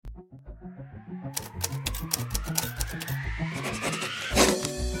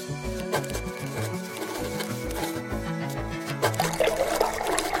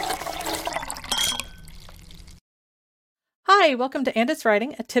Hi, welcome to And It's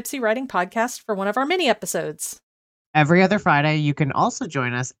Writing, a tipsy writing podcast for one of our mini episodes. Every other Friday, you can also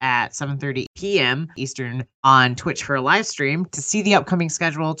join us at 7:30 p.m. Eastern on Twitch for a live stream. To see the upcoming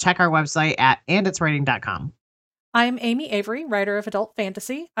schedule, check our website at anditswriting.com. I'm Amy Avery, writer of adult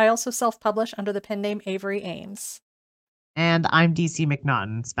fantasy. I also self-publish under the pen name Avery Ames. And I'm DC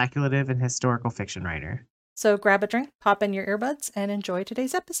McNaughton, speculative and historical fiction writer. So grab a drink, pop in your earbuds, and enjoy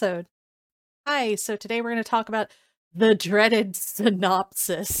today's episode. Hi, so today we're going to talk about the dreaded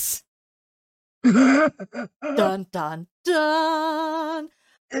synopsis. Dun, dun, dun.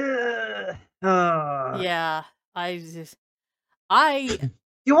 Yeah,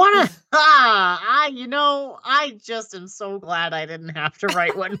 You want to? I just am so glad I didn't have to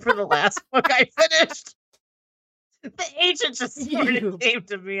write one for the last book I finished. The agent just sort of came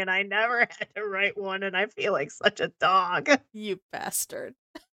to me and I never had to write one, and I feel like such a dog. You bastard.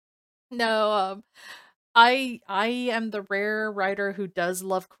 No, I am the rare writer who does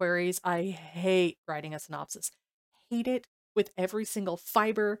love queries. I hate writing a synopsis. Hate it with every single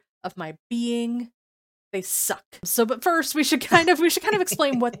fiber of my being. They suck. So, but first we should kind of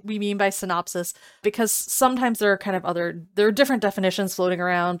explain what we mean by synopsis, because sometimes there are different definitions floating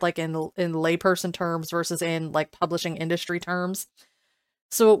around, like in layperson terms versus in like publishing industry terms.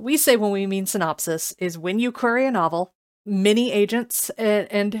 So what we say when we mean synopsis is when you query a novel, mini agents,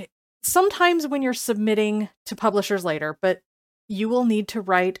 and sometimes when you're submitting to publishers later, but you will need to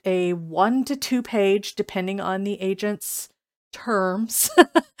write a 1 to 2 page, depending on the agent's terms,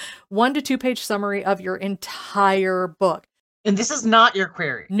 1 to 2 page summary of your entire book. And this is not your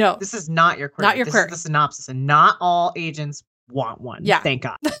query. No. This is not your query. Not your query. This is the synopsis, and not all agents want one. Yeah. Thank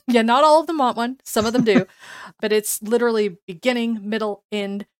God. Yeah, not all of them want one. Some of them do. But it's literally beginning, middle,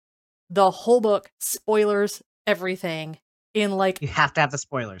 end, the whole book, spoilers, everything in like... You have to have the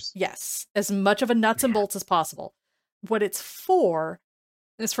spoilers. Yes. As much of a nuts and bolts as possible. What it's for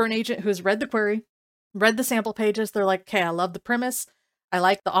is for an agent who has read the query, read the sample pages. They're like, okay, I love the premise. I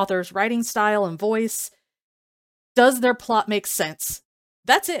like the author's writing style and voice. Does their plot make sense?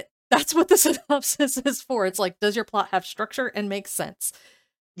 That's it. That's what the synopsis is for. It's like, does your plot have structure and make sense?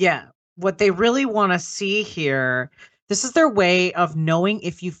 Yeah. What they really want to see here, this is their way of knowing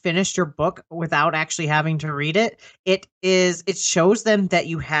if you finished your book without actually having to read it. It shows them that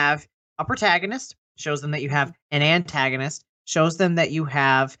you have a protagonist, shows them that you have an antagonist, shows them that you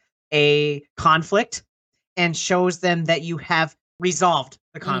have a conflict, and shows them that you have resolved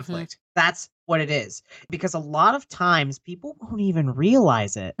the conflict. That's what it is. Because a lot of times people won't even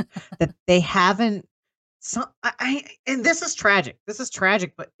realize it, that they haven't. And this is tragic. This is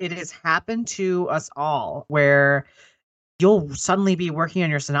tragic, but it has happened to us all, where you'll suddenly be working on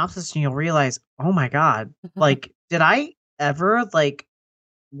your synopsis and you'll realize, oh my God, like, did I ever like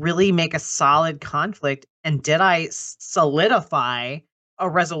really make a solid conflict? And did I solidify a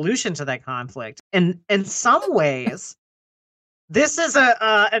resolution to that conflict? And in some ways, this is an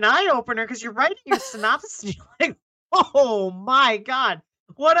eye-opener, because you're writing your synopsis and you're like, oh my God,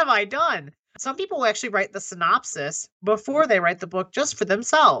 what have I done? Some people will actually write the synopsis before they write the book, just for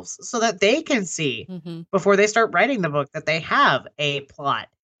themselves, so that they can see before they start writing the book that they have a plot,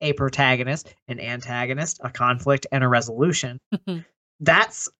 a protagonist, an antagonist, a conflict, and a resolution.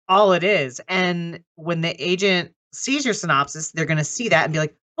 That's all it is. And when the agent sees your synopsis, they're going to see that and be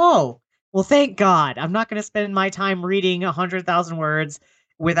like, oh, well, thank God. I'm not going to spend my time reading 100,000 words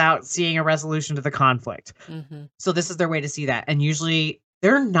without seeing a resolution to the conflict. So this is their way to see that. And usually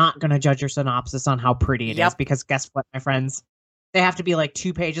they're not going to judge your synopsis on how pretty it is, because guess what, my friends? They have to be like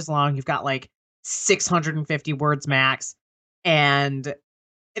 2 pages long. You've got like 650 words max, and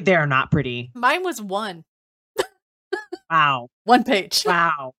they're not pretty. Mine was 1. Wow. 1 page.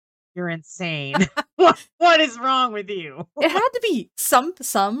 Wow. You're insane. What is wrong with you? It had to be. Some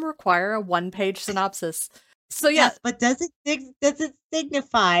require a 1-page synopsis. So yeah. Yes, but does it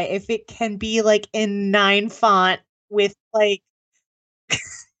signify if it can be like in 9 font with like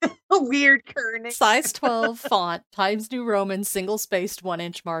a weird kerning? Size 12 font, Times New Roman, single-spaced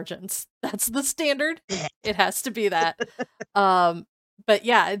 1-inch margins. That's the standard. It has to be that. But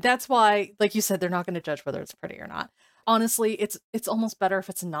yeah, that's why, like you said, they're not going to judge whether it's pretty or not. Honestly, it's almost better if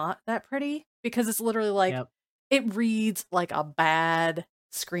it's not that pretty, because it's literally like, it reads like a bad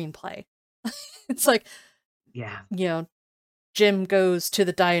screenplay. It's like, Jim goes to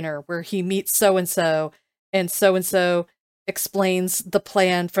the diner where he meets so-and-so explains the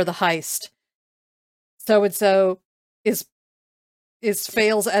plan for the heist. So-and-so is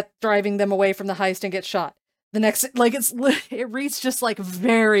fails at driving them away from the heist and gets shot. The next, like, it reads just like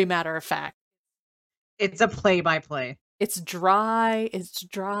very matter of fact. It's a play by play. It's dry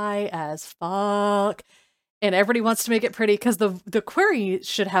as fuck. And everybody wants to make it pretty because the query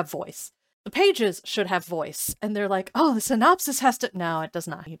should have voice. The pages should have voice. And they're like, oh, the synopsis has to... No, it does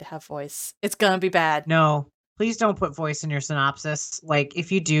not need to have voice. It's gonna be bad. No, please don't put voice in your synopsis. Like,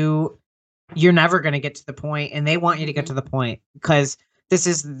 if you do, you're never going to get to the point, and they want you to get to the point because this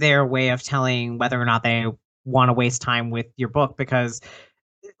is their way of telling whether or not they want to waste time with your book. Because,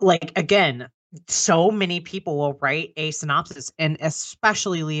 like, again, so many people will write a synopsis and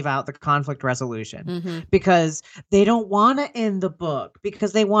especially leave out the conflict resolution because they don't want to end the book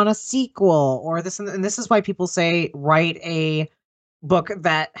because they want a sequel or this. And this is why people say write a book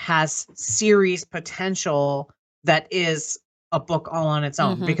that has series potential that is a book all on its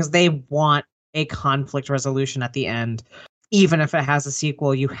own because they want a conflict resolution at the end. Even if it has a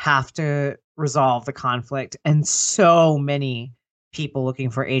sequel, you have to resolve the conflict. And so many people looking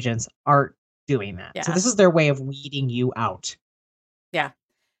for agents are doing that. Yeah. So this is their way of weeding you out. Yeah.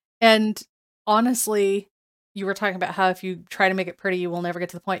 And honestly, you were talking about how if you try to make it pretty, you will never get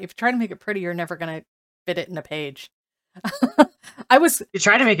to the point. If you try to make it pretty, you're never going to fit it in a page. You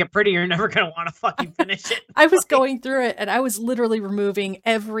try to make it pretty, you're never going to want to fucking finish it. I was going through it and I was literally removing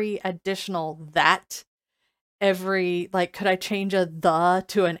every additional that. Every, like, could I change a the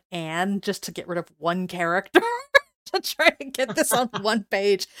to an and just to get rid of one character? To try to get this on one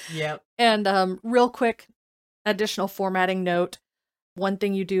page. Yep. And real quick, additional formatting note. One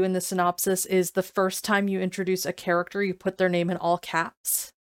thing you do in the synopsis is the first time you introduce a character, you put their name in all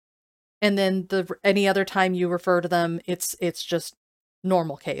caps. And then any other time you refer to them, it's just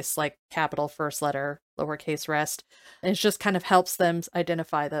normal case, like capital first letter, lowercase rest. And it just kind of helps them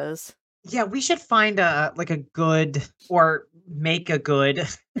identify those. Yeah, we should find a good or make a good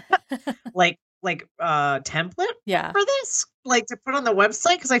like template for this, like to put on the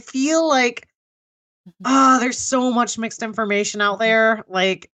website, because I feel like there's so much mixed information out there,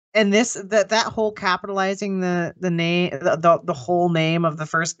 like, and that whole capitalizing the name, the whole name of the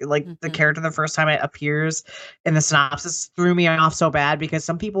first, like the character the first time it appears in the synopsis threw me off so bad because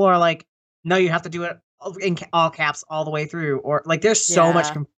some people are like, no, you have to do it in all caps all the way through, or like there's so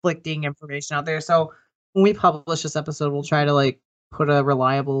much conflicting information out there. So when we publish this episode, we'll try to like put a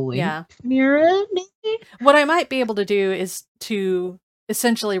reliable link near it, maybe? What I might be able to do is to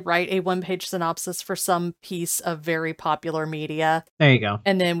essentially write a one-page synopsis for some piece of very popular media. There you go.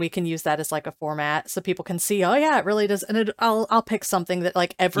 And then we can use that as like a format so people can see, oh yeah, it really does. And I'll pick something that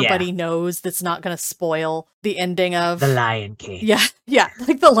like everybody knows that's not going to spoil the ending of The Lion King. Yeah,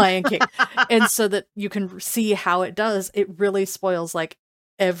 like The Lion King. And so that you can see how it does. It really spoils like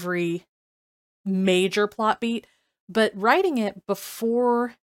every major plot beat. But writing it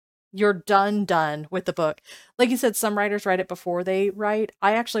before you're done with the book. Like you said, some writers write it before they write.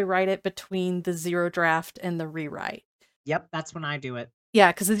 I actually write it between the zero draft and the rewrite. Yep, that's when I do it.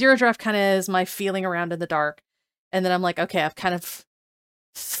 Yeah, because the zero draft kind of is my feeling around in the dark. And then I'm like, okay, I've kind of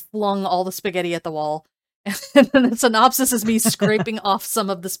flung all the spaghetti at the wall. And then the synopsis is me scraping off some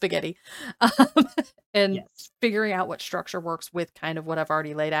of the spaghetti. And figuring out what structure works with kind of what I've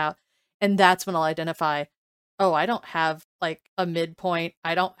already laid out. And that's when I'll identify, oh, I don't have like a midpoint.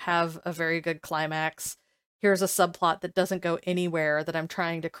 I don't have a very good climax. Here's a subplot that doesn't go anywhere that I'm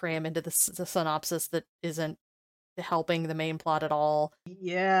trying to cram into the synopsis that isn't helping the main plot at all.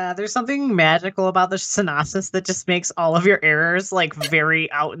 Yeah, there's something magical about the synopsis that just makes all of your errors like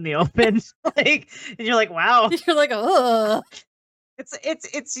very out in the open. Like, and you're like, wow. You're like, ugh.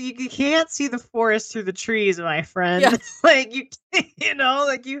 It's you can't see the forest through the trees, my friend. Yeah. Like you know,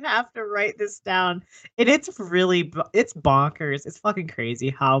 like you have to write this down, and it's bonkers. It's fucking crazy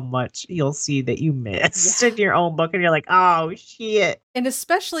how much you'll see that you missed in your own book, and you're like, oh shit. And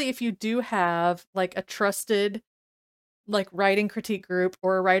especially if you do have like a trusted like writing critique group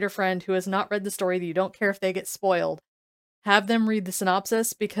or a writer friend who has not read the story that you don't care if they get spoiled, have them read the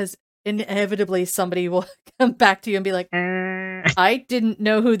synopsis, because inevitably somebody will come back to you and be like, I didn't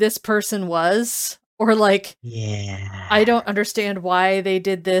know who this person was, or like, I don't understand why they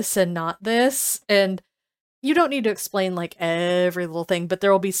did this and not this. And you don't need to explain like every little thing, but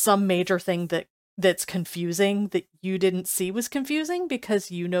there will be some major thing that's confusing that you didn't see was confusing because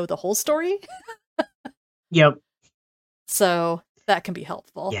you know the whole story. Yep. So that can be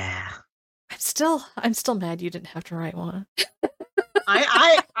helpful. Yeah. I'm still mad you didn't have to write one.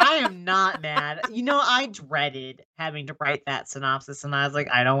 I am not mad. You know, I dreaded having to write that synopsis, and I was like,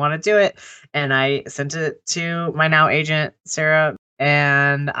 I don't want to do it. And I sent it to my now agent, Sarah,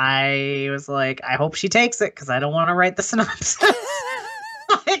 and I was like, I hope she takes it because I don't want to write the synopsis.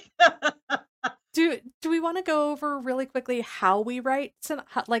 Do we want to go over really quickly how we write?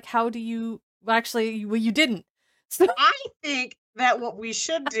 Like, how do you actually? Well, you didn't. So I think that what we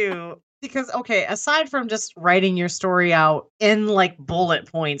should do Because, okay, aside from just writing your story out in like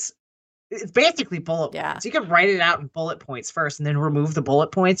bullet points, it's basically bullet Yeah. points. You could write it out in bullet points first and then remove the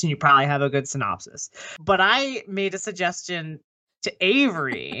bullet points, and you probably have a good synopsis. But I made a suggestion to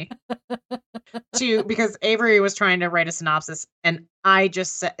Avery to because Avery was trying to write a synopsis, and I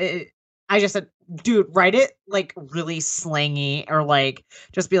just said, dude, write it like really slangy, or like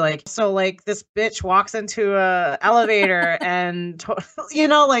just be like, so like this bitch walks into a elevator and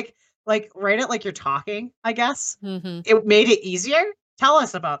like write it like you're talking, I guess. Hmm. It made it easier. Tell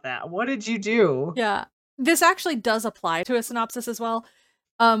us about that. What did you do? Yeah. This actually does apply to a synopsis as well.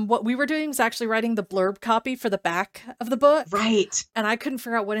 What we were doing was actually writing the blurb copy for the back of the book, Right. and I couldn't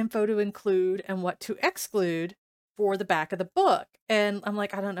figure out what info to include and what to exclude for the back of the book. And I'm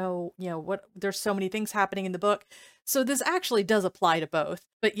like, I don't know, what there's so many things happening in the book. So this actually does apply to both.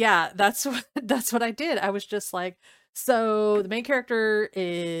 But yeah, that's that's what I did. I was just like, so the main character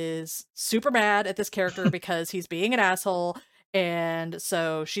is super mad at this character because he's being an asshole, and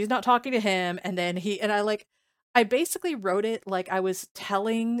so she's not talking to him, and then I basically wrote it like I was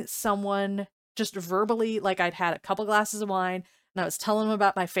telling someone just verbally, like I'd had a couple glasses of wine and I was telling them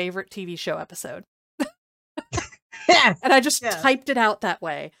about my favorite TV show episode. Yes. And I just Yeah. typed it out that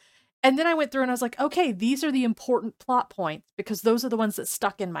way. And then I went through and I was like, okay, these are the important plot points because those are the ones that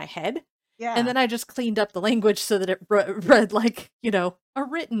stuck in my head. Yeah. And then I just cleaned up the language so that it read like, a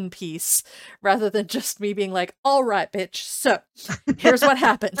written piece rather than just me being like, all right, bitch. So here's what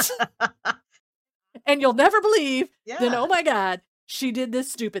happens. And you'll never believe, then, Yeah. oh my God, she did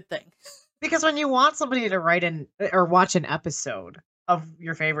this stupid thing. Because when you want somebody to write in or watch an episode of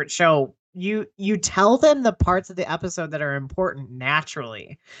your favorite show, you tell them the parts of the episode that are important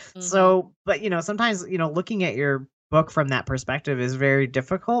naturally. Mhm. So, but sometimes, looking at your book from that perspective is very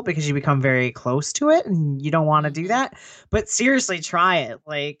difficult because you become very close to it and you don't want to do Mhm. that. But seriously, try it.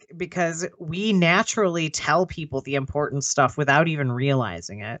 Like, because we naturally tell people the important stuff without even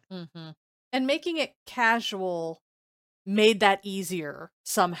realizing it. Mhm. And making it casual made that easier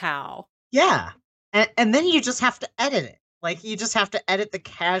somehow. Yeah. And then you just have to edit it. Like, you just have to edit the Yeah.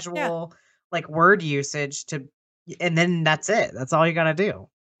 casual, like, word usage and then that's it. That's all you gotta do.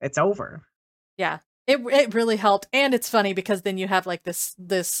 It's over. Yeah. It really helped. And it's funny because then you have like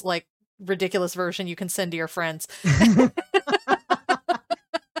this like ridiculous version you can send to your friends.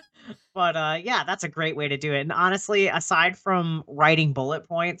 But, yeah, that's a great way to do it, and honestly, aside from writing bullet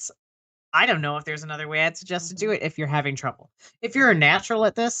points, I don't know if there's another way I'd suggest to do Mhm. it if you're having trouble. If you're a natural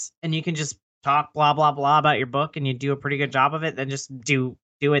at this and you can just talk blah, blah, blah about your book and you do a pretty good job of it, then just do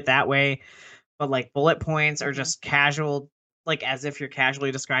it that way. But like bullet points or Mhm. just casual, like as if you're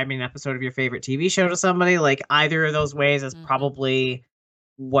casually describing an episode of your favorite TV show to somebody, like either of those ways is Mhm. probably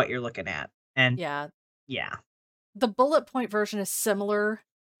what you're looking at. And Yeah. yeah, The bullet point version is similar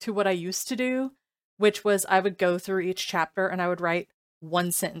to what I used to do, which was I would go through each chapter and I would write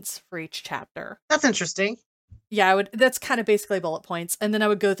one sentence for each chapter. that's interesting. Yeah, that's kind of basically bullet points. And then I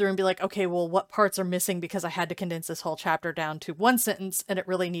would go through and be like, okay, well, what parts are missing because I had to condense this whole chapter down to one sentence and it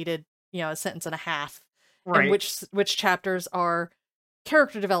really needed, a sentence and a half. And Right. which chapters are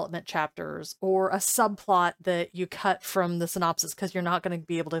character development chapters or a subplot that you cut from the synopsis because you're not going to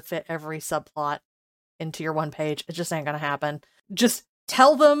be able to fit every subplot into your one page. It just ain't going to happen. Just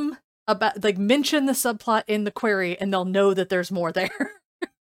tell them about, like, mention the subplot in the query and they'll know that there's more there.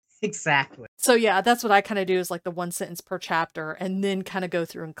 Exactly. So yeah, that's what I kind of do is like the one sentence per chapter and then kind of go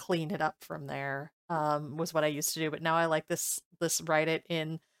through and clean it up from there. Was what I used to do, but now I like this write it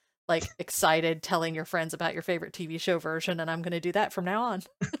in like excited telling your friends about your favorite TV show version, and I'm going to do that from now on.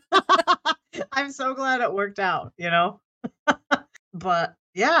 I'm so glad it worked out, But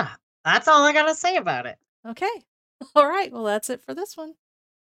yeah, that's all I gotta say about it. Okay. All right. Well, that's it for this one.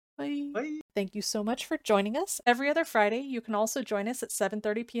 Bye. Bye. Thank you so much for joining us. Every other Friday, you can also join us at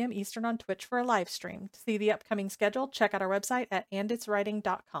 7:30 p.m. Eastern on Twitch for a live stream. To see the upcoming schedule, check out our website at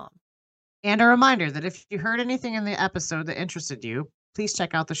anditswriting.com. And a reminder that if you heard anything in the episode that interested you, please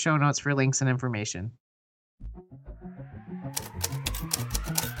check out the show notes for links and information.